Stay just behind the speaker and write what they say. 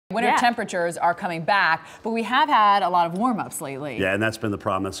Winter temperatures are coming back, but we have had a lot of warm-ups lately. Yeah, and that's been the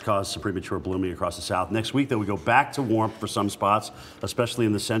problem that's caused some premature blooming across the south. Next week, though, we go back to warmth for some spots, especially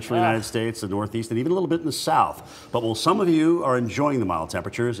in the central United States, the northeast, and even a little bit in the south. But while some of you are enjoying the mild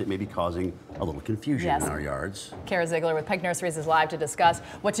temperatures, it may be causing a little confusion in our yards. Kara Ziegler with Pike Nurseries is live to discuss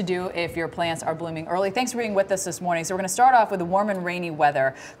what to do if your plants are blooming early. Thanks for being with us this morning. So we're going to start off with the warm and rainy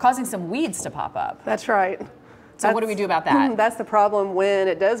weather, causing some weeds to pop up. That's right. So what do we do about that? That's the problem when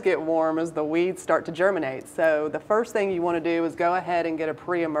it does get warm, is the weeds start to germinate. So the first thing you want to do is go ahead and get a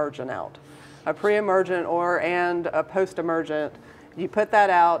pre-emergent out. A pre-emergent and a post-emergent. You put that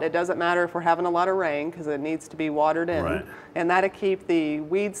out. It doesn't matter if we're having a lot of rain because it needs to be watered in. Right. And that'll keep the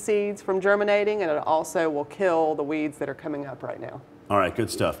weed seeds from germinating, and it also will kill the weeds that are coming up right now. All right, good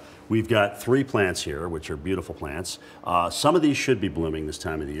stuff. We've got 3 plants here, which are beautiful plants. Some of these should be blooming this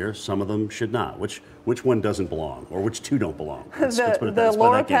time of the year. Some of them should not. Which one doesn't belong, or which 2 don't belong? The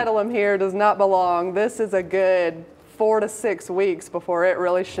loropetalum here does not belong. This is a good 4 to 6 weeks before it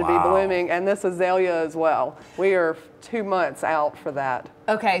really should be blooming, and this azalea as well. We are 2 months out for that.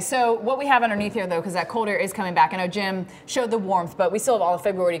 Okay, so what we have underneath here, though, because that cold air is coming back. I know Jim showed the warmth, but we still have all of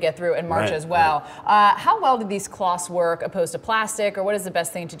February to get through and March as well. How well did these cloths work opposed to plastic, or what is the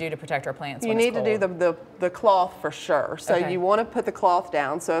best thing to do to protect our plants? You need to do the cloth for sure. So you want to put the cloth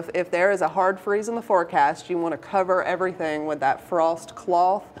down. So if there is a hard freeze in the forecast, you want to cover everything with that frost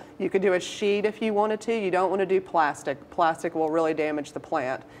cloth. You could do a sheet if you wanted to. You don't want to do plastic. Plastic will really damage the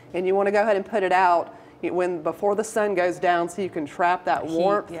plant. And you want to go ahead and put it out before the sun goes down, so you can trap that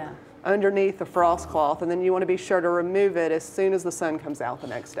warmth underneath the frost cloth, and then you want to be sure to remove it as soon as the sun comes out the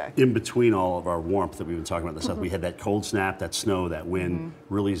next day. In between all of our warmth that we've been talking about this stuff, we had that cold snap, that snow, that wind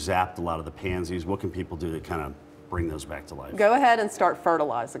really zapped a lot of the pansies. What can people do to kind of bring those back to life? Go ahead and start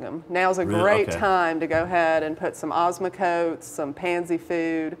fertilizing them. Now's a great time to go ahead and put some osmocotes, some pansy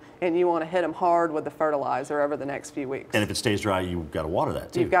food, and you want to hit them hard with the fertilizer over the next few weeks. And if it stays dry, you've got to water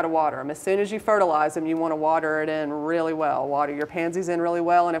that too. You've got to water them. As soon as you fertilize them, you want to water it in really well. Water your pansies in really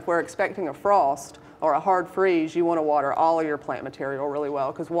well, and if we're expecting a frost or a hard freeze, you want to water all of your plant material really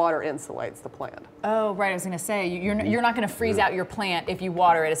well, because water insulates the plant. Oh, right. I was going to say, you're not going to freeze out your plant if you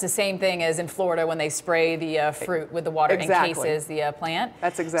water it. It's the same thing as in Florida when they spray the fruit with the water encases the plant.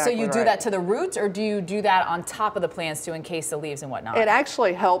 That's exactly So you do that to the roots, or do you do that on top of the plants to encase the leaves and whatnot? It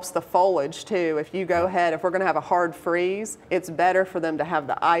actually helps the foliage too. If you go ahead, if we're going to have a hard freeze, it's better for them to have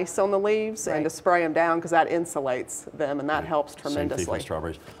the ice on the leaves and to spray them down, because that insulates them, and that helps tremendously. Same thing for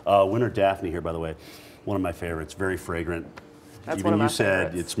strawberries. Winter Daphne here, by the way. One of my favorites, very fragrant. That's Even one of my you said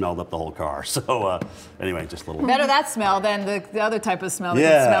favorites. it smelled up the whole car. So anyway, just a little. Better that smell than the other type of smell that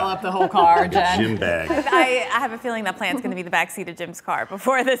can smell up the whole car, Jen. Gym bag. I have a feeling that plant's going to be the backseat of Jim's car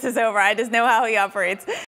before this is over. I just know how he operates.